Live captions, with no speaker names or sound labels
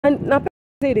And now person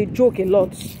say they joke a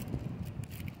lot.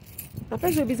 Now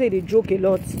person be say they joke a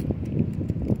lot.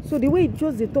 So the way it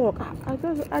just they talk,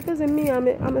 I doesn't mean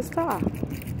I'm a star.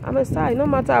 I'm a star. No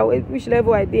matter which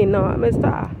level I did now, I'm a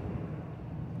star.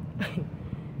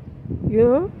 You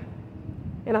know?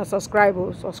 And I subscribe,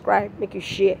 make you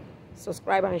share.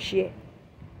 Subscribe and share.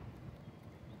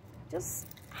 Just,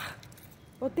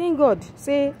 but thank God,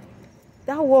 say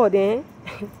that word,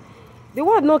 the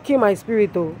word not kill my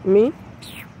spirit though, me.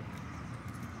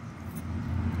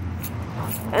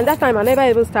 And that time I never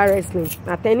even start wrestling.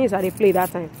 Now tennis I play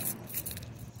that time.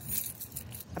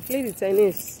 I played the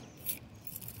tennis.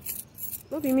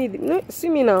 Not be me. No, see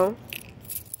me now.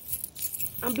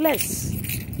 I'm blessed.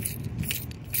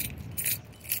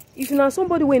 If you know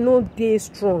somebody will know they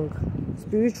strong,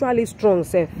 spiritually strong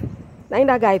self. Now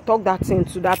that guy talk that thing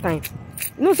to that time.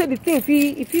 You know, say the thing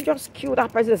if you just kill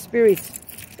that person's spirit,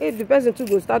 if the person too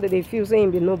go start they feel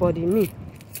saying be nobody me.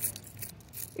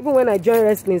 Even when I join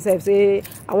wrestling, say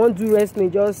I want to do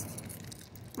wrestling,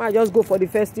 I just go for the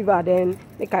festival, then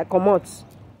make I come out,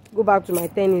 go back to my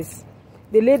tennis.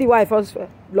 The lady wife first,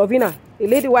 Lovina, the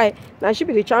lady wife, now she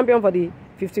be the champion for the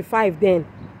 55 then.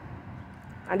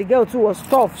 And the girl too was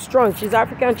tough, strong. She's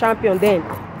African champion then.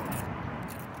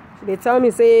 So they tell me,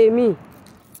 say me.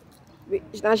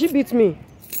 Now she beat me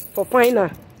for final.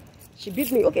 She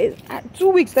beat me. Okay, 2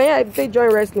 weeks then I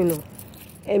join wrestling now.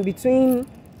 And between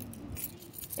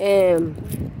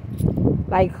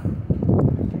like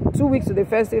 2 weeks to the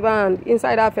festival, and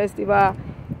inside that festival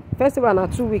now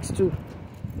 2 weeks too.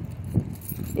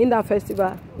 In that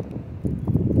festival,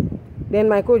 then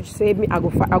my coach said me I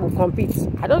go compete.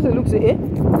 I just look say, I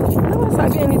never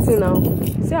sabi anything now.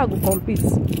 Say I go compete.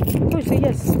 The coach say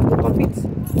yes, go compete.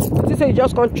 You say you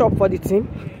just can't chop for the team.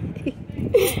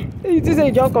 You say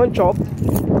you just can't chop.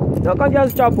 You can't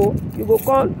just chop. Oh, you go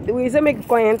come. We say make you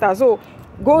come enter. So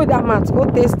go with that mat, go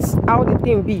taste how the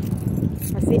thing be.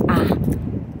 I say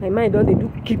my mind don't they do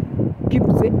keep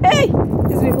say hey,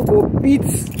 these people go beat.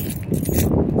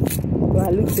 So I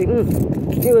look say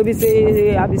they will be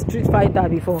say I be street fighter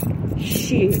before.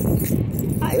 Shit,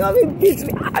 I don't beat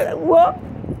me. What?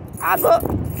 I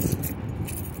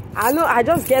know. I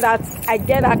just get that. I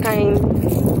get that kind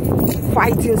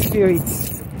fighting spirit.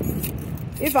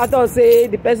 If I don't say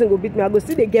the person go beat me, I go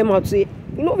see the game out say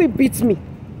you know he beat me.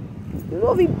 You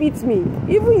know he beat me.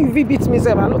 Even if he beats me,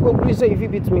 sir, I'm not going to say if he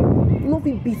beats me. You know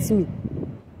he beats me.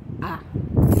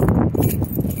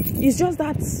 It's just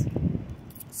that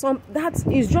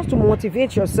is just to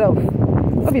motivate yourself.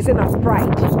 Not be saying that's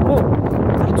pride. No,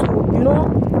 that's you know,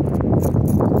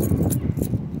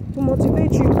 to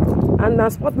motivate you. And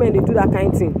as sportmen, they do that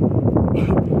kind of thing.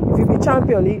 If you be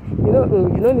champion, you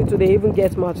don't need to even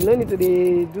get mad. You don't need to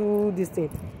do this thing.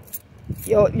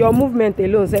 Your movement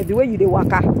alone, say the way you dey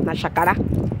waka na shakara,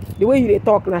 the way you dey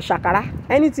talk na shakara,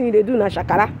 anything you dey do na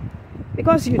shakara,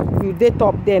 because you dey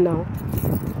top there now.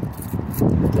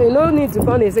 So you no need to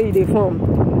come and say you dey form.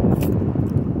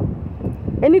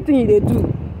 Anything you dey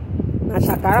do na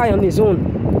shakara on his own.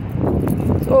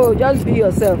 So just be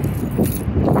yourself.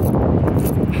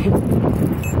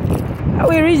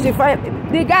 We reach the fight.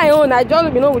 The guy on,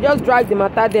 we just drag the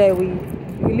matter there. We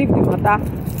leave the matter.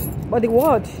 But the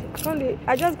word,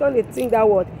 I just gonna think that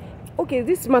word. Okay,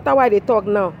 this matter why they talk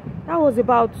now. That was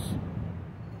about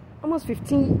almost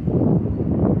 15.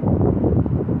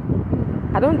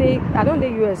 I don't do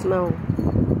US now.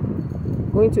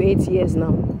 Going to 8 years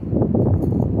now.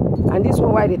 And this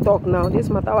one why they talk now. This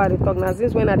matter why they talk now.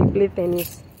 Since when I play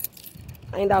tennis,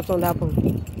 and that one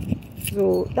happened.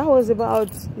 So that was about.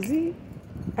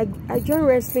 I joined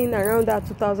wrestling around that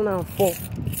 2004.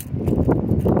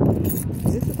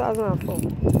 Is it 2004?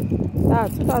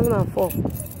 2004.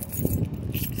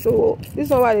 So this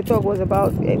one why the talk was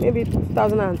about maybe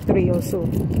 2003 or so.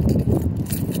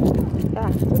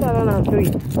 2003.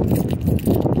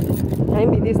 I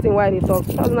mean this thing why they talk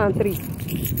 2003.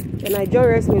 And I joined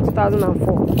wrestling in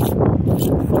 2004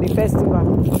 for the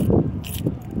festival.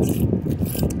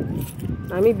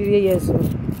 I may be years so.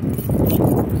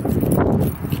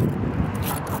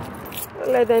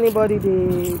 Don't let anybody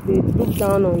they look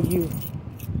down on you.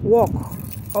 Walk,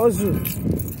 hustle,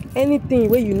 anything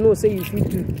where you know say you fit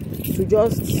do to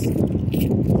just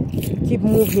keep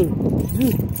moving.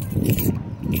 Do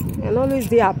and always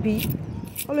be happy.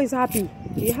 Always happy.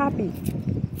 Be happy.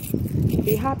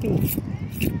 Be happy.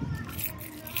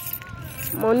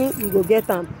 Money you go get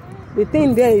them. The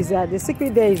thing there is that the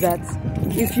secret there is that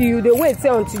if you wait say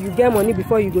until you get money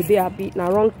before you go dey happy, na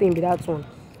wrong thing be that one.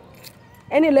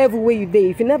 Any level where you dey,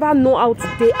 if you never know how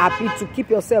to stay happy, to keep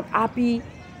yourself happy,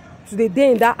 to the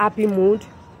day in that happy mood,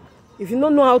 If you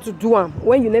don't know how to do them,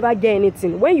 when you never get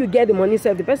anything, when you get the money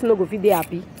self, the person no go feel dey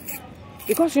happy.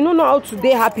 Because you don't know how to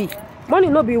dey happy. Money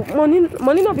no be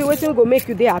waiting go make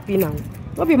you dey happy now.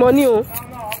 No be money, oh.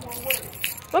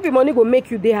 No be money go make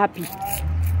you dey happy.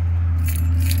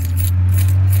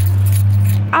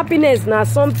 Happiness na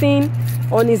something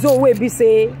on his own way be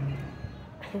say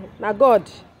na God.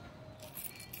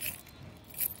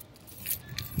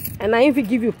 And I even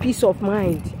give you peace of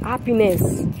mind,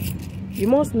 happiness. You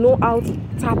must know how to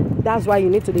tap. That's why you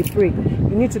need to pray. You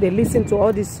need to listen to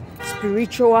all this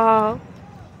spiritual,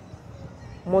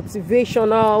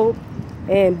 motivational,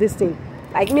 this thing.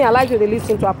 Like me, I like to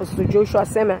listen to Apostle Joshua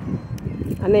Sema,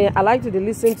 and then I like to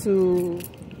listen to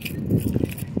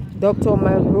Dr.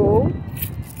 Monroe.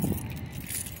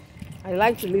 I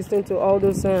like to listen to all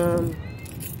those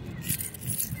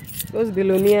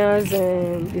billionaires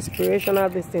and inspirational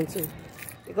this thing too.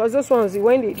 Because those ones,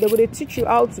 when they will teach you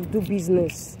how to do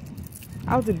business,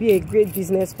 how to be a great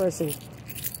business person,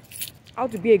 how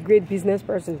to be a great business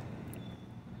person.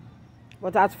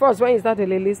 But at first, when you start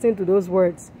listening to those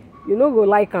words, you know go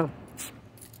like them.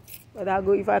 But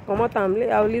if I come out,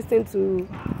 I'll listen to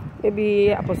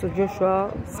maybe Apostle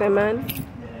Joshua Seman.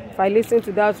 If I listen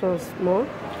to that one more,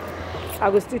 I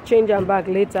will still change them back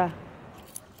later.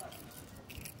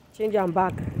 Change them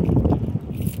back.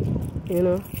 You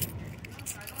know.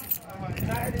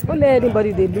 Don't let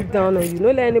anybody they look down on you.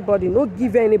 Don't let anybody, no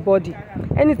give anybody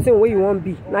anything where you want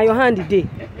to be. Now your hand the day.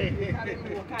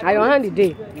 Now your hand the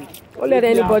day. Don't let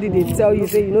anybody they tell you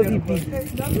say you know be big.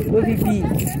 No be big.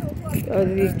 Or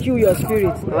they kill your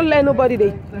spirit. Don't let nobody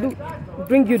they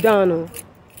bring you down. No.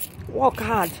 Work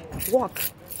hard. Work.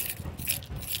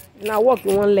 Now work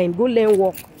you want to learn. Go learn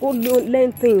work. Go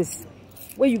learn things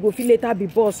where you go feel later be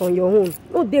boss on your own.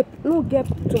 No get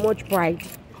too much pride.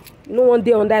 No one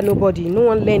day under nobody. No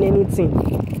one learn anything.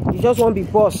 You just want to be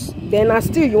boss. Then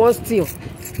still you want steal.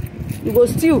 You go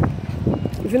steal.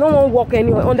 If you don't want to work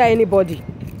under anybody,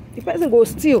 the person go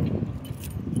steal.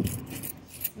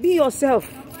 Be yourself.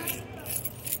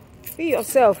 Be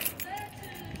yourself.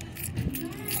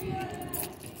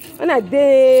 When I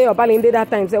did Obalinde that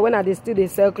time, when I still they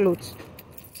sell clothes.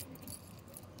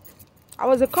 I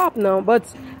was a cop now, but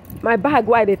my bag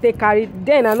why they take carry.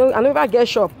 Then I never get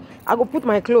shop. I go put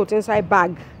my clothes inside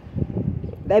bag.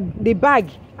 The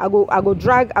bag, I go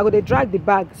drag the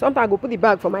bag. Sometimes I go put the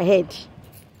bag for my head.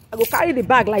 I go carry the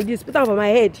bag like this, put them for my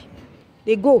head.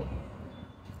 They go.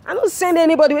 I don't send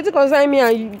anybody. Wait to consign me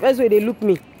and that's where they look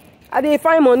me. I they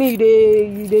find money,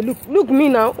 they look me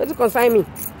now. Wait to consign me.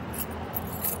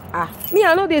 Me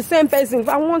I know the same person. If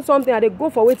I want something, I they go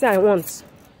for what I want.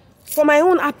 For my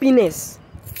own happiness.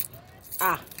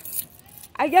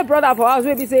 I get brother for house,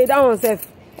 maybe say that one self.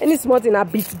 Any small thing a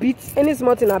beat. Any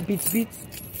small thing a beat.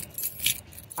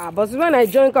 But when I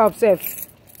join up self,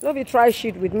 nobody try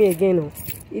shit with me again. No.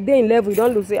 If they in level, you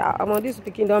don't look say I'm on this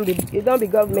speaking, don't be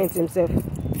government himself.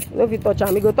 Nobody touch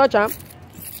him. He go touch him.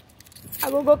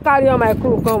 I go carry on my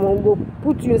crew, come on, go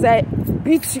put you inside,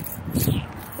 beat you.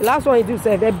 The last one you do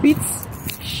self, they beat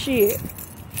shit.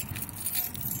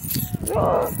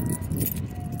 So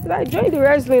I joined the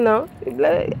wrestling now.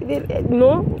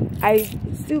 No, I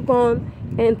still can't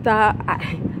enter.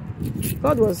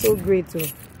 God was so great too,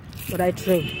 but I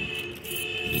trained.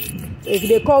 If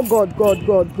they call God,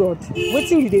 what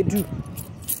thing you they do?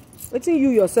 What thing you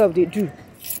yourself they do?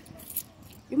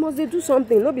 You must they do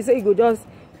something. Not be say you go just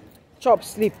chop,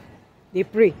 sleep, they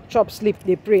pray. Chop, sleep,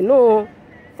 they pray. No,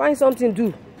 find something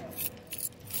do.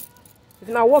 If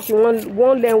now work, you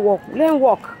want learn work. Learn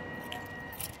work.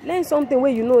 Learn something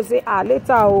where you know say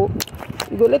later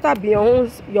you go later be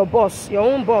your boss, your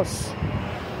own boss.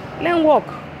 Learn work.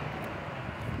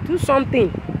 Do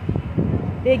something.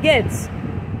 They get.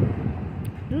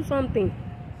 Do something.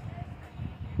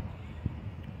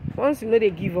 Once you know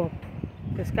they give up,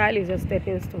 the sky is a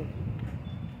stepping stone.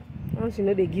 Once you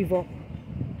know they give up,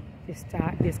 the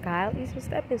sky is a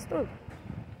stepping stone.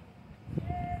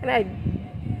 And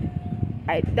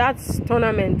I that's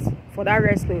tournament for that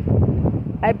wrestling.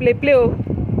 I play.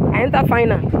 I enter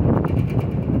final.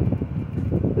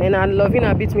 Then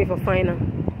Lovina beat me for final.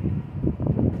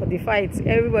 For the fight,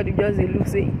 everybody just they look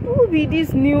say, who be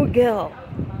this new girl?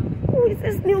 Who is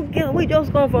this new girl? We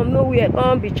just come from nowhere,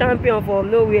 come be champion from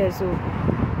nowhere. So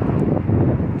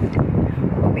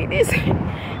who be this?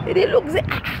 They look say,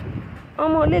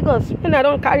 I'm on Lagos. When I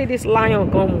don't carry this lion,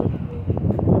 come on.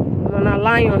 I'm a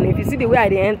lion. If you see the way I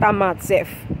they enter mat safe,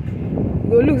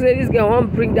 you look say this girl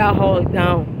won't bring that hall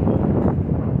down.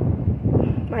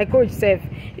 My coach said,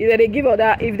 if they give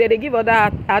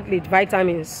other athlete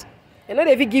vitamins, you know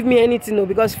they give me anything no,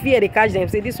 because fear they catch them.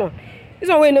 Say this one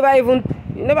will never even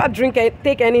You never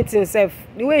take anything self.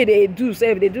 The way they do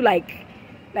self, they do like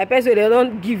person they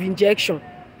don't give injection.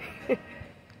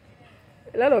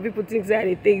 A lot of people think that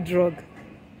they take drug.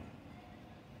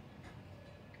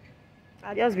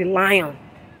 I just be lion.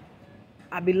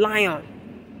 I be lion.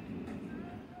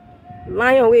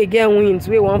 Lion wey get wings,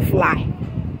 wey won't fly.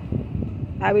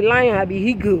 I be lion, I be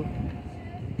eagle.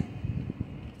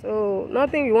 So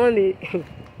nothing you want to.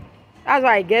 That's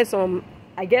why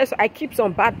I keep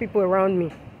some bad people around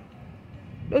me.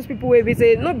 Those people will be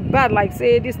say not bad like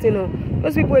say this thing. No.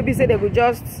 Those people will be say they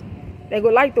go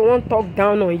like to want talk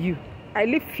down on you. I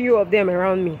leave few of them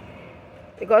around me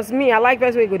because me I like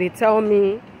person wey go they tell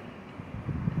me.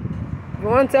 If you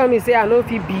want tell me say I know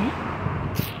if you be,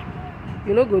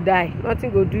 you no go die.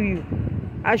 Nothing go do you.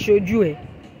 I showed you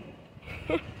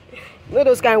You know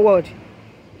those kind of words.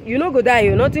 You no go die.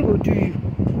 Nothing go do you.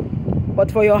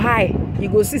 But for your high, you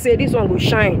go see say this one go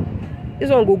shine.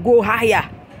 This one go higher.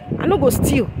 I no go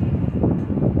steal.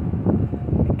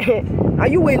 Are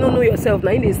you wey no know yourself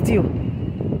now? You dey steal.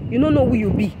 You don't know who you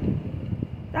be.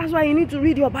 That's why you need to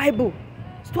read your Bible.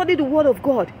 Study the word of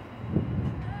God.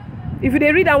 If you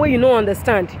dey read that way you don't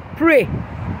understand, pray.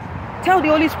 Tell the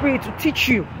Holy Spirit to teach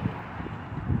you.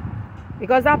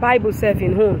 Because that Bible self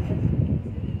in home.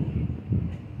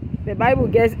 The Bible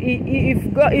gets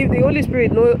if the Holy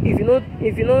Spirit know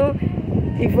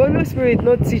if Holy Spirit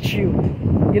not teach you,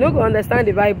 you not go understand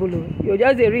the Bible. You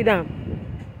just read them.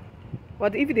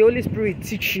 But if the Holy Spirit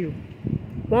teach you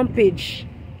one page,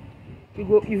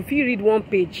 you feel read one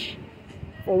page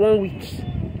for 1 week,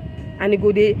 and you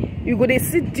go they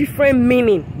see different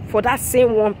meaning for that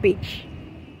same one page.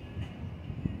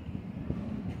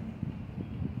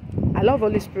 I love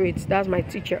Holy Spirit. That's my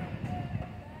teacher.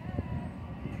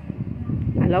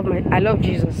 I love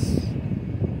Jesus.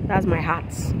 That's my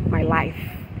heart, my life.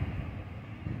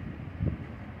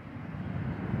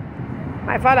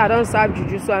 My father don't serve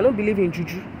juju, so I don't believe in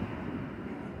juju.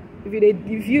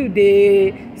 If you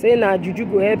say na juju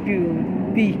go help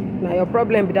you be, now your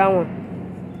problem be that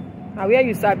one. Now where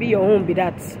you sabi your own be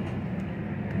that.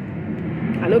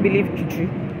 I don't believe juju.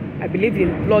 I believe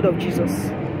in the blood of Jesus.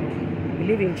 I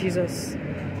believe in Jesus.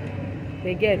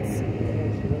 They get.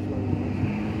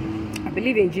 I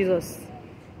believe in Jesus.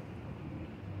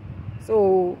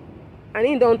 So, and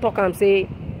he don't talk and say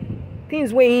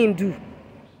things where he do,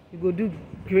 you go do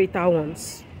greater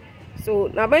ones. So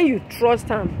now when you trust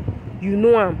him, you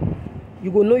know him,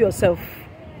 you go know yourself,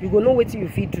 you go know what you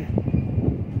feel do,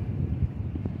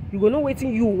 you go know what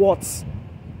you want.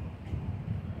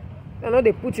 You know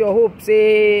they put your hope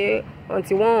say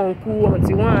until one uncle,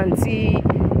 until one auntie,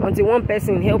 until one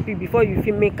person help you before you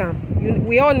feel make them.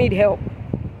 We all need help.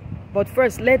 But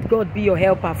first, let God be your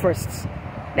helper first.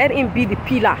 Let him be the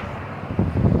pillar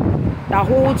that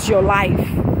holds your life.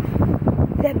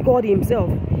 Let God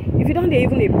himself. If you don't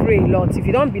even pray a lot, if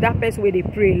you don't be that person where they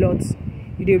pray a lot,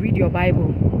 you read your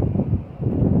Bible.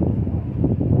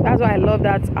 That's why I love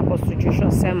that Apostle Joshua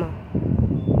sermon.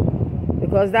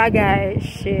 Because that guy,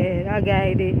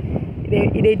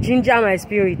 they ginger my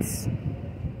spirits.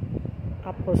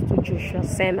 Apostle Joshua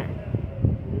sermon.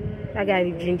 That guy,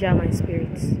 they ginger my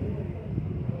spirits.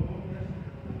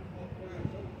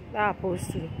 That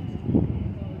apostle.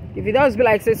 If it does be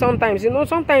like say sometimes,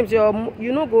 sometimes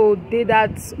you know go day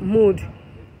that mood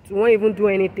to won't even do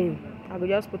anything. I will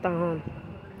just put her on.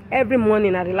 Every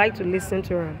morning I like to listen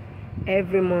to her.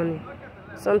 Every morning.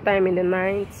 Sometime in the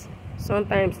night.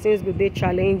 Sometimes things will be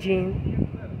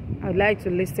challenging. I like to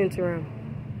listen to her.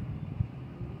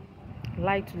 I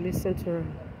like to listen to her.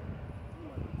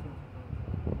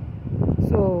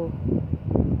 So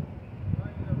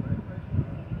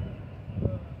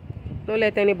don't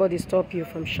let anybody stop you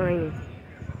from shining.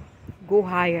 Go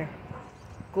higher.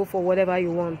 Go for whatever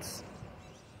you want.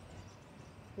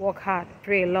 Work hard.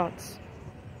 Pray a lot.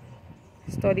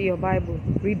 Study your Bible.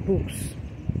 Read books.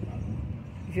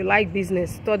 If you like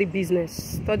business, study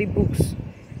business. Study books.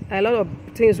 There are a lot of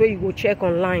things where you go check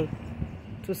online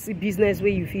to see business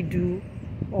where you feel do,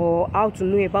 or how to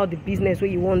know about the business where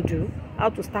you want to do, how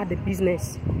to start the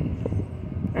business.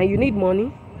 And you need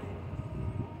money.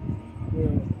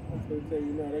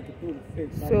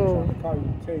 So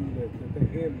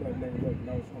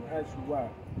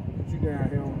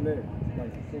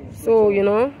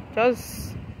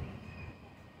just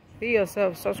be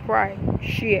yourself, subscribe,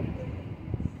 share.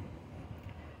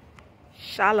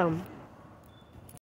 Shalom.